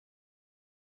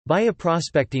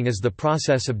Bioprospecting is the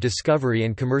process of discovery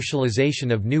and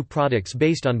commercialization of new products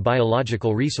based on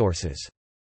biological resources.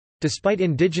 Despite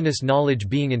indigenous knowledge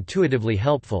being intuitively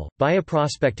helpful,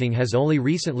 bioprospecting has only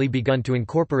recently begun to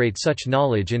incorporate such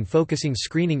knowledge in focusing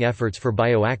screening efforts for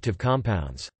bioactive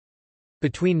compounds.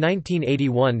 Between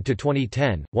 1981 to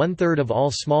 2010, one-third of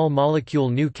all small molecule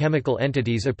new chemical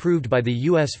entities approved by the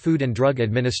U.S. Food and Drug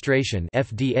Administration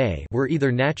 (FDA) were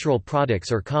either natural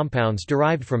products or compounds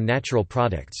derived from natural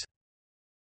products.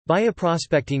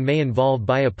 Bioprospecting may involve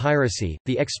biopiracy,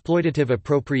 the exploitative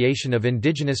appropriation of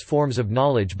indigenous forms of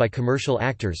knowledge by commercial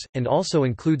actors, and also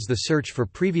includes the search for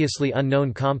previously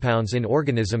unknown compounds in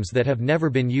organisms that have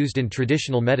never been used in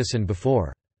traditional medicine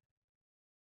before.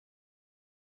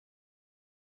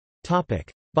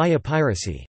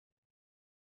 Biopiracy.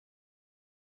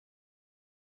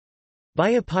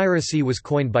 Biopiracy was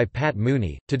coined by Pat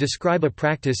Mooney, to describe a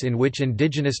practice in which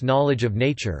indigenous knowledge of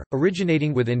nature,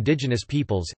 originating with indigenous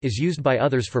peoples, is used by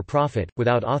others for profit,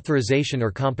 without authorization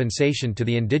or compensation to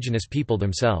the indigenous people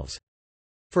themselves.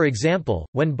 For example,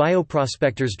 when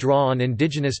bioprospectors draw on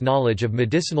indigenous knowledge of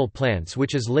medicinal plants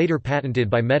which is later patented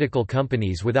by medical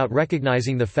companies without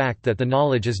recognizing the fact that the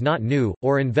knowledge is not new,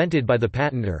 or invented by the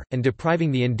patenter, and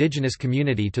depriving the indigenous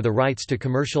community to the rights to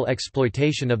commercial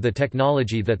exploitation of the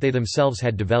technology that they themselves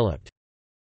had developed.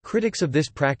 Critics of this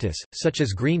practice, such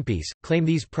as Greenpeace, claim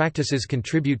these practices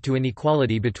contribute to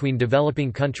inequality between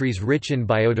developing countries rich in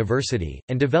biodiversity,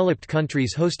 and developed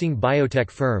countries hosting biotech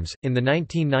firms. In the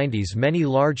 1990s, many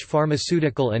large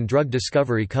pharmaceutical and drug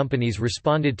discovery companies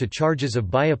responded to charges of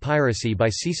biopiracy by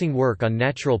ceasing work on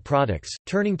natural products,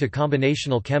 turning to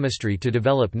combinational chemistry to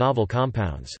develop novel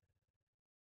compounds.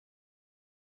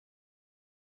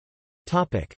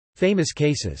 Famous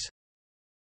cases.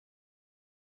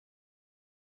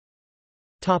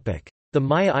 The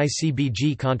Maya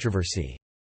ICBG controversy.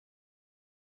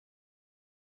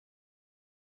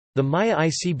 The Maya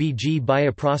ICBG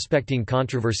bioprospecting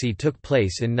controversy took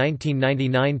place in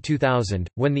 1999–2000,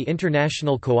 when the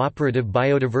International Cooperative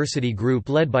Biodiversity Group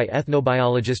led by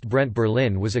ethnobiologist Brent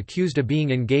Berlin was accused of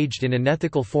being engaged in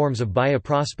unethical forms of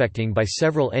bioprospecting by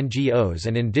several NGOs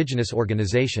and indigenous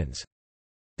organizations.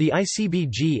 The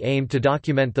ICBG aimed to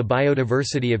document the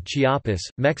biodiversity of Chiapas,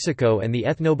 Mexico and the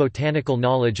ethnobotanical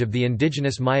knowledge of the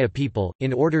indigenous Maya people,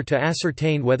 in order to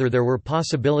ascertain whether there were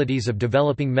possibilities of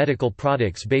developing medical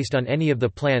products based on any of the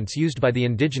plants used by the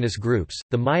indigenous groups.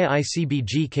 The Maya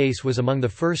ICBG case was among the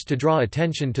first to draw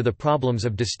attention to the problems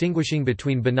of distinguishing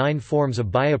between benign forms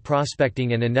of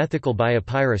bioprospecting and unethical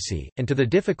biopiracy, and to the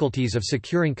difficulties of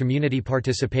securing community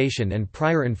participation and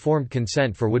prior informed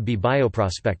consent for would-be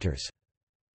bioprospectors.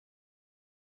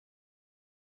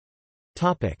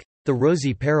 The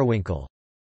rosy periwinkle.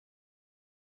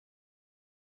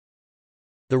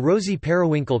 The rosy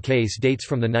periwinkle case dates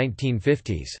from the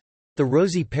 1950s. The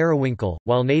rosy periwinkle,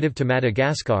 while native to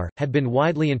Madagascar, had been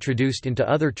widely introduced into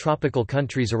other tropical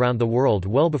countries around the world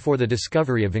well before the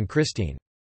discovery of vincristine.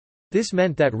 This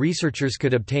meant that researchers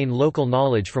could obtain local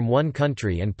knowledge from one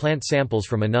country and plant samples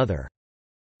from another.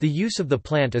 The use of the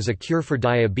plant as a cure for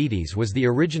diabetes was the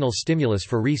original stimulus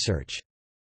for research.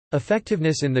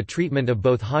 Effectiveness in the treatment of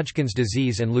both Hodgkin's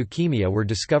disease and leukemia were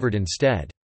discovered instead.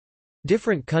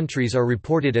 Different countries are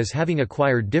reported as having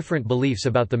acquired different beliefs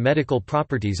about the medical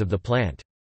properties of the plant.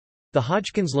 The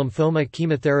Hodgkin's lymphoma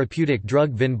chemotherapeutic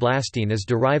drug vinblastine is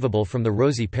derivable from the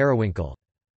rosy periwinkle.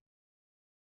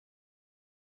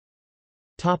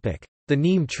 The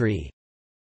neem tree.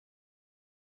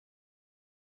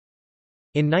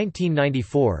 In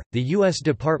 1994, the U.S.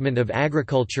 Department of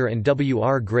Agriculture and W.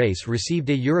 R. Grace received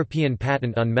a European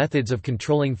patent on methods of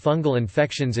controlling fungal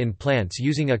infections in plants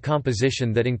using a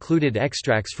composition that included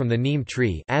extracts from the neem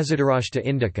tree, Azadirachta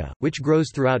indica, which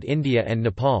grows throughout India and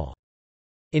Nepal.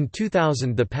 In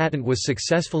 2000, the patent was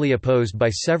successfully opposed by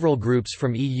several groups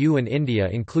from EU and India,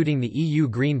 including the EU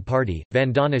Green Party,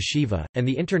 Vandana Shiva, and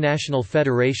the International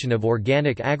Federation of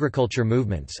Organic Agriculture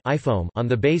Movements on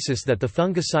the basis that the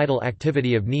fungicidal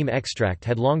activity of neem extract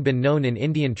had long been known in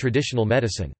Indian traditional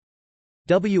medicine.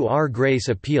 W. R. Grace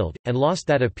appealed, and lost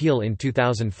that appeal in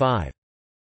 2005.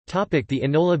 The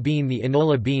enola bean. The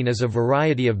enola bean is a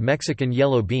variety of Mexican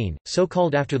yellow bean, so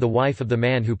called after the wife of the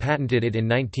man who patented it in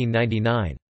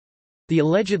 1999. The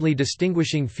allegedly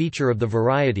distinguishing feature of the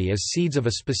variety is seeds of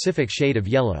a specific shade of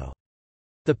yellow.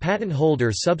 The patent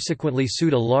holder subsequently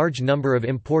sued a large number of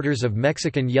importers of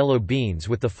Mexican yellow beans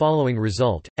with the following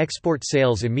result: export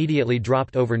sales immediately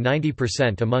dropped over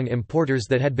 90% among importers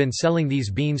that had been selling these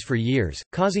beans for years,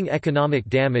 causing economic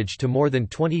damage to more than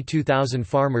 22,000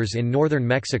 farmers in northern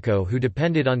Mexico who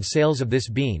depended on sales of this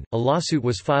bean. A lawsuit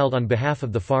was filed on behalf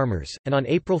of the farmers, and on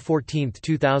April 14,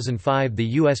 2005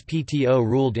 the USPTO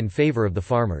ruled in favor of the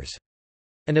farmers.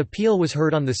 An appeal was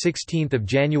heard on 16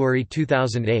 January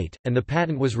 2008, and the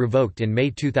patent was revoked in May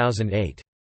 2008.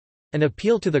 An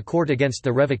appeal to the court against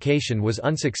the revocation was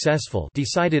unsuccessful,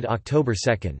 decided October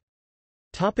 2.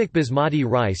 Basmati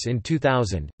rice. In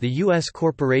 2000, the U.S.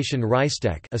 corporation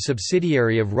Ricetech, a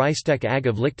subsidiary of Ricetech AG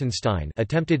of Liechtenstein,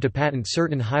 attempted to patent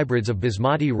certain hybrids of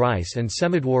basmati rice and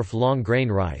semidwarf long-grain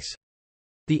rice.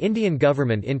 The Indian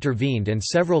government intervened and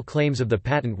several claims of the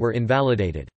patent were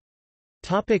invalidated.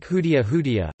 Hoodia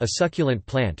hoodia, a succulent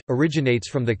plant, originates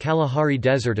from the Kalahari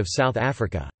Desert of South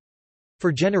Africa.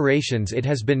 For generations it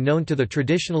has been known to the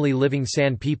traditionally living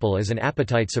San people as an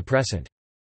appetite suppressant.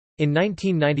 In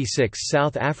 1996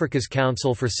 South Africa's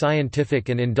Council for Scientific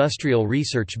and Industrial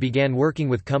Research began working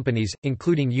with companies,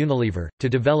 including Unilever, to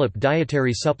develop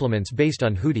dietary supplements based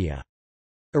on hoodia.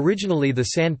 Originally the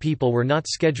San people were not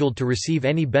scheduled to receive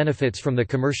any benefits from the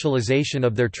commercialization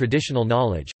of their traditional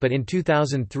knowledge, but in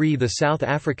 2003 the South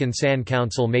African San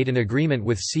Council made an agreement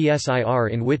with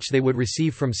CSIR in which they would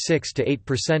receive from 6 to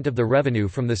 8% of the revenue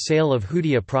from the sale of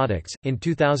hoodia products. In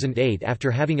 2008,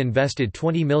 after having invested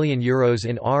 €20 million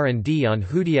in R&D on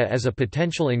hoodia as a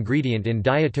potential ingredient in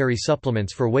dietary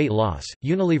supplements for weight loss,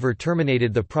 Unilever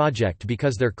terminated the project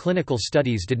because their clinical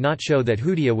studies did not show that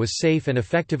hoodia was safe and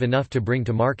effective enough to bring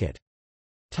to market.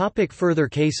 Further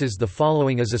cases. The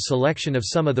following is a selection of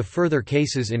some of the further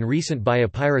cases in recent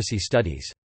biopiracy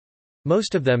studies.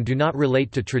 Most of them do not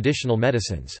relate to traditional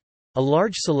medicines. A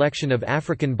large selection of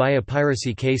African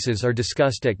biopiracy cases are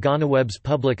discussed at GhanaWeb's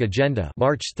Public Agenda,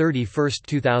 March 31,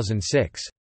 2006.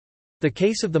 The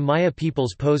case of the Maya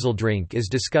people's posal drink is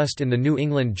discussed in the New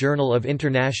England Journal of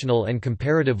International and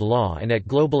Comparative Law, and at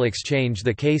Global Exchange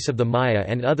the case of the Maya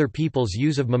and other peoples'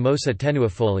 use of Mimosa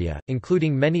tenuifolia,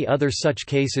 including many other such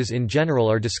cases in general,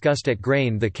 are discussed at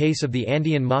Grain. The case of the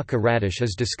Andean maca radish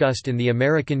is discussed in the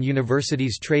American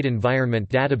University's Trade Environment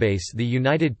Database. The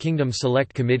United Kingdom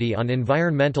Select Committee on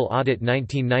Environmental Audit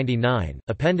 1999,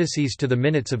 Appendices to the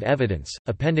Minutes of Evidence,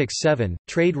 Appendix 7,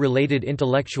 Trade-Related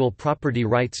Intellectual Property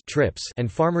Rights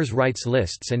and Farmers' Rights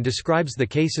lists and describes the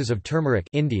cases of turmeric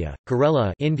India,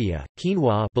 Karela India,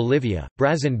 quinoa Bolivia,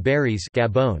 brazin berries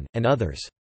Gabon, and others.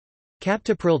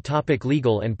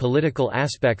 Legal and political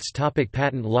aspects.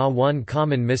 Patent law. One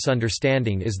common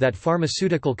misunderstanding is that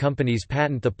pharmaceutical companies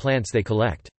patent the plants they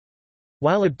collect.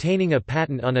 While obtaining a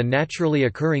patent on a naturally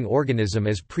occurring organism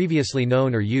as previously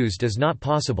known or used is not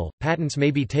possible, patents may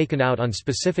be taken out on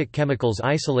specific chemicals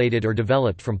isolated or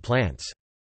developed from plants.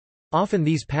 Often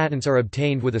these patents are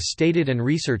obtained with a stated and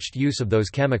researched use of those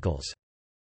chemicals.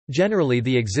 Generally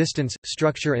the existence,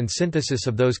 structure and synthesis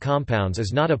of those compounds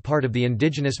is not a part of the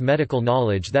indigenous medical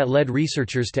knowledge that led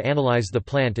researchers to analyze the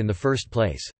plant in the first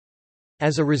place.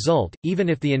 As a result, even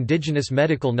if the indigenous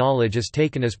medical knowledge is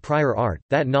taken as prior art,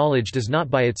 that knowledge does not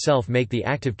by itself make the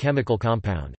active chemical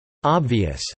compound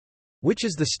obvious, which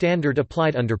is the standard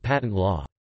applied under patent law.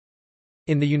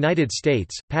 In the United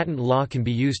States, patent law can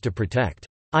be used to protect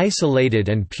isolated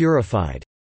and purified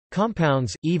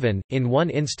compounds, even, in one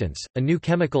instance, a new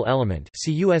chemical element.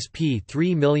 See USP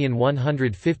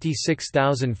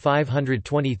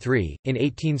 3156523. In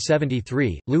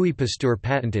 1873, Louis Pasteur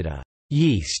patented a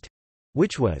yeast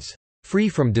which was free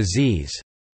from disease.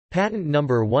 Patent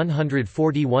number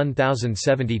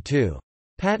 141072.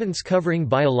 Patents covering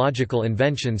biological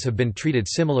inventions have been treated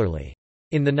similarly.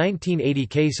 In the 1980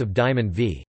 case of Diamond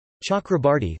v.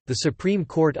 Chakrabarty, the Supreme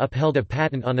Court upheld a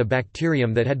patent on a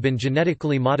bacterium that had been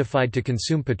genetically modified to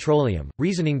consume petroleum,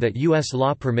 reasoning that U.S.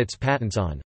 law permits patents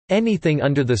on anything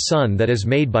under the sun that is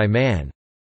made by man.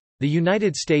 The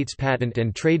United States Patent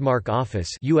and Trademark Office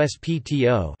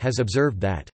 (USPTO) has observed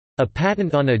that a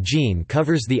patent on a gene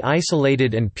covers the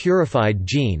isolated and purified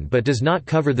gene but does not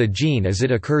cover the gene as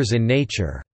it occurs in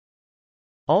nature.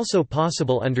 Also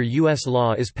possible under U.S.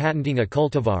 law is patenting a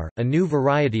cultivar, a new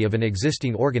variety of an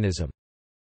existing organism.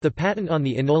 The patent on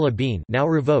the Enola bean, now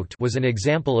revoked, was an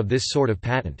example of this sort of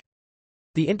patent.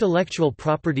 The intellectual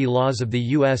property laws of the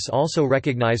U.S. also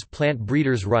recognize plant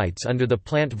breeders' rights under the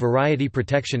Plant Variety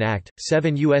Protection Act,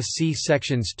 7 U.S.C.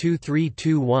 Sections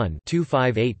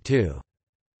 2321-2582.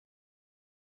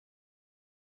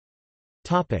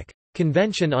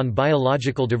 Convention on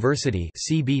Biological Diversity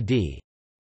 (CBD).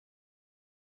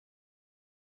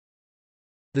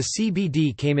 The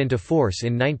CBD came into force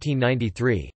in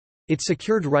 1993. It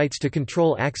secured rights to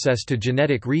control access to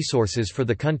genetic resources for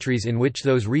the countries in which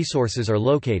those resources are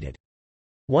located.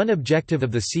 One objective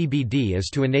of the CBD is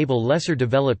to enable lesser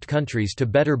developed countries to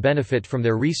better benefit from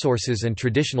their resources and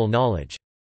traditional knowledge.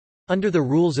 Under the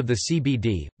rules of the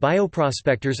CBD,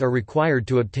 bioprospectors are required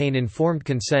to obtain informed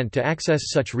consent to access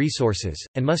such resources,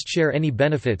 and must share any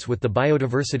benefits with the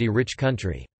biodiversity-rich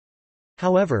country.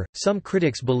 However, some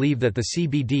critics believe that the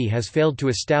CBD has failed to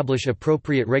establish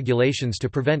appropriate regulations to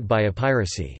prevent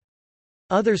biopiracy.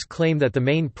 Others claim that the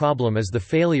main problem is the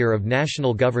failure of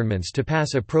national governments to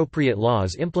pass appropriate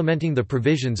laws implementing the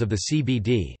provisions of the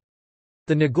CBD.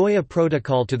 The Nagoya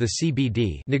Protocol to the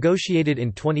CBD, negotiated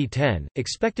in 2010,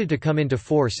 expected to come into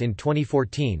force in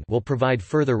 2014, will provide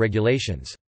further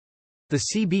regulations. The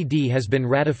CBD has been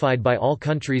ratified by all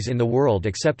countries in the world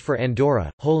except for Andorra,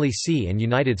 Holy See and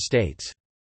United States.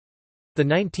 The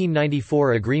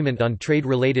 1994 Agreement on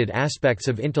Trade-Related Aspects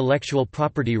of Intellectual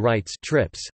Property Rights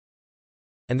 (TRIPS)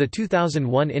 and the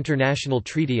 2001 International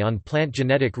Treaty on Plant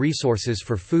Genetic Resources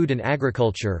for Food and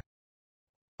Agriculture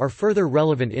are further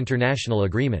relevant international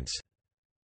agreements.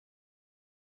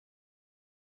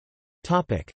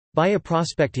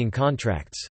 Bioprospecting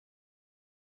contracts.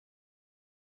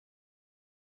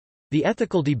 The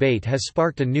ethical debate has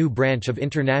sparked a new branch of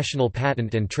international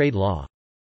patent and trade law.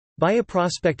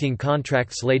 Bioprospecting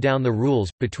contracts lay down the rules,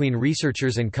 between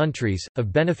researchers and countries,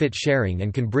 of benefit sharing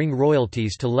and can bring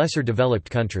royalties to lesser developed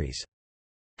countries.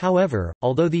 However,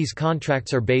 although these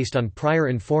contracts are based on prior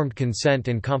informed consent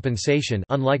and compensation,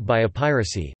 unlike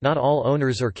biopiracy, not all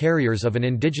owners or carriers of an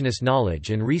indigenous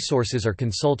knowledge and resources are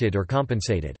consulted or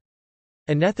compensated.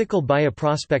 Unethical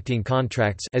bioprospecting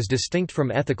contracts, as distinct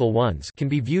from ethical ones, can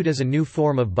be viewed as a new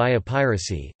form of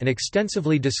biopiracy. An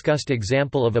extensively discussed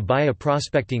example of a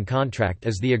bioprospecting contract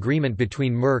is the agreement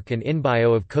between Merck and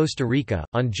InBio of Costa Rica.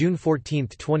 On June 14,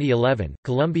 2011,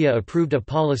 Colombia approved a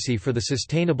policy for the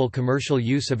sustainable commercial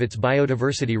use of its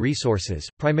biodiversity resources,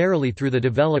 primarily through the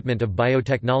development of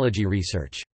biotechnology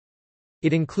research.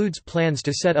 It includes plans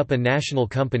to set up a national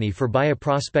company for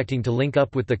bioprospecting to link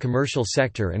up with the commercial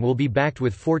sector and will be backed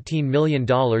with $14 million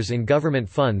in government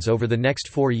funds over the next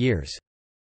 4 years.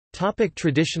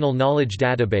 Traditional knowledge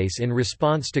database. In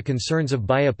response to concerns of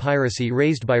biopiracy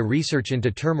raised by research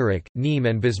into turmeric, neem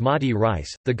and basmati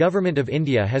rice, the Government of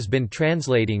India has been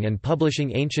translating and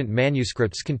publishing ancient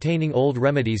manuscripts containing old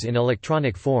remedies in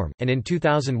electronic form, and in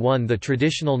 2001 the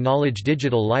Traditional Knowledge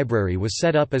Digital Library was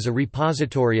set up as a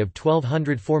repository of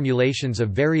 1,200 formulations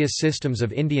of various systems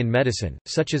of Indian medicine,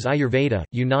 such as Ayurveda,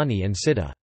 Unani and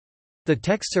Siddha. The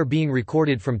texts are being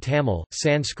recorded from Tamil,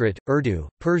 Sanskrit, Urdu,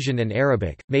 Persian and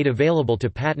Arabic, made available to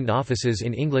patent offices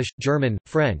in English, German,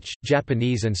 French,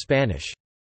 Japanese and Spanish.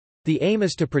 The aim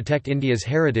is to protect India's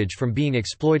heritage from being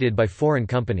exploited by foreign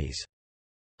companies.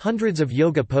 Hundreds of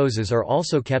yoga poses are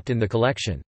also kept in the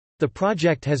collection. The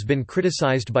project has been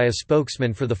criticized by a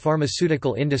spokesman for the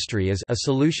pharmaceutical industry as a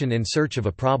solution in search of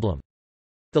a problem.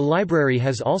 The library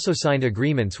has also signed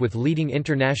agreements with leading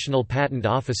international patent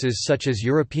offices such as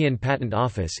European Patent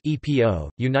Office (EPO),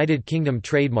 United Kingdom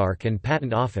Trademark and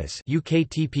Patent Office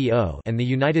 (UKTPO), and the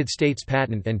United States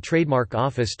Patent and Trademark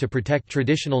Office to protect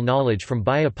traditional knowledge from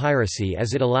biopiracy,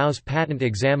 as it allows patent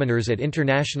examiners at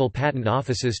international patent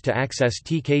offices to access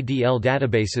TKDL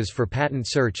databases for patent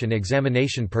search and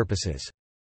examination purposes.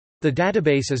 The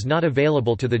database is not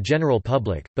available to the general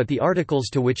public, but the articles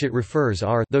to which it refers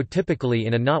are, though typically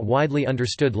in a not widely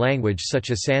understood language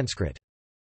such as Sanskrit.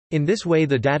 In this way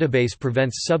the database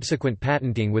prevents subsequent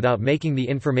patenting without making the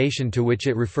information to which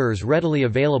it refers readily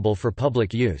available for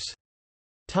public use.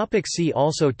 See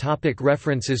also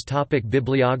References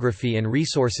Bibliography and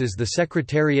resources. The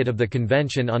Secretariat of the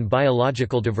Convention on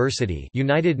Biological Diversity,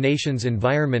 United Nations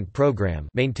Environment Programme,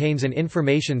 maintains an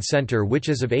information center which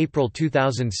as of April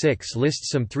 2006 lists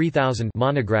some 3,000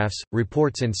 monographs,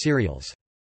 reports and serials.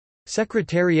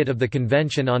 Secretariat of the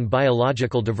Convention on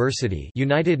Biological Diversity,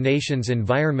 United Nations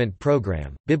Environment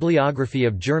Programme, Bibliography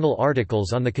of journal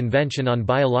articles on the Convention on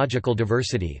Biological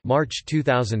Diversity, March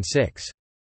 2006.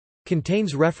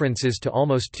 Contains references to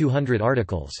almost 200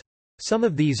 articles. Some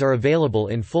of these are available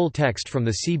in full text from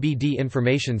the CBD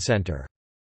Information Center.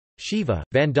 Shiva,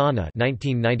 Vandana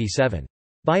 1997.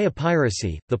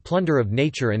 Biopiracy, The Plunder of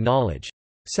Nature and Knowledge.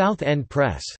 South End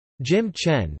Press. Jim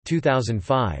Chen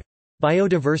 2005.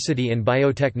 Biodiversity and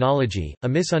Biotechnology, A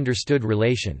Misunderstood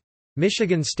Relation.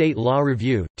 Michigan State Law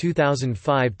Review,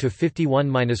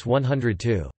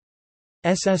 2005-51-102.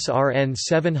 SSRN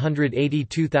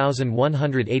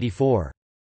 782184.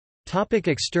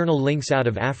 External links. Out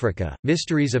of Africa,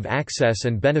 Mysteries of Access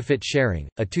and Benefit Sharing,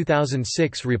 a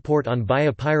 2006 report on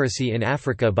biopiracy in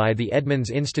Africa by the Edmonds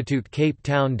Institute. Cape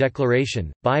Town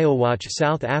Declaration, BioWatch.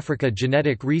 South Africa,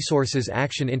 Genetic Resources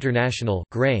Action International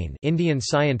 (GRAIN). Indian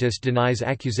scientist denies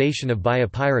accusation of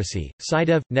biopiracy.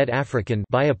 SciDev, Net. African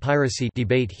biopiracy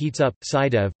debate heats up.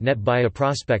 SciDev, Net.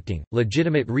 Bioprospecting,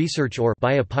 Legitimate Research or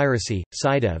Biopiracy,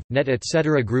 SciDev, Net.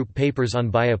 etc. Group papers on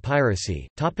biopiracy.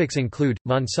 Topics include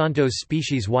Monsanto's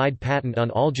species-wide patent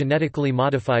on all genetically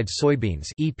modified soybeans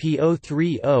EP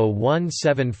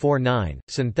 0301749,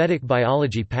 synthetic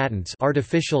biology patents,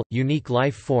 artificial, unique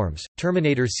life forms,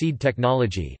 Terminator seed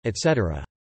technology, etc.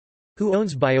 Who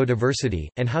owns biodiversity,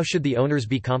 and how should the owners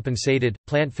be compensated?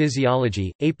 Plant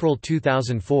Physiology, April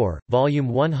 2004, Volume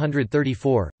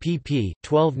 134, pp.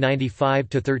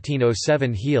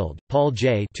 1295–1307. Heald, Paul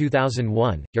J.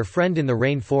 2001, Your Friend in the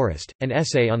Rain Forest, an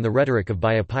essay on the rhetoric of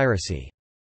biopiracy.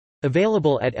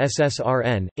 Available at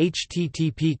SSRN,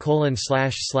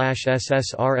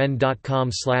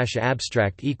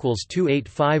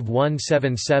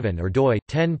 http://ssrn.com/abstract=285177 or doi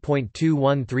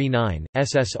 10.2139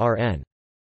 SSRN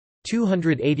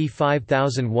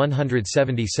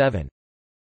 285177.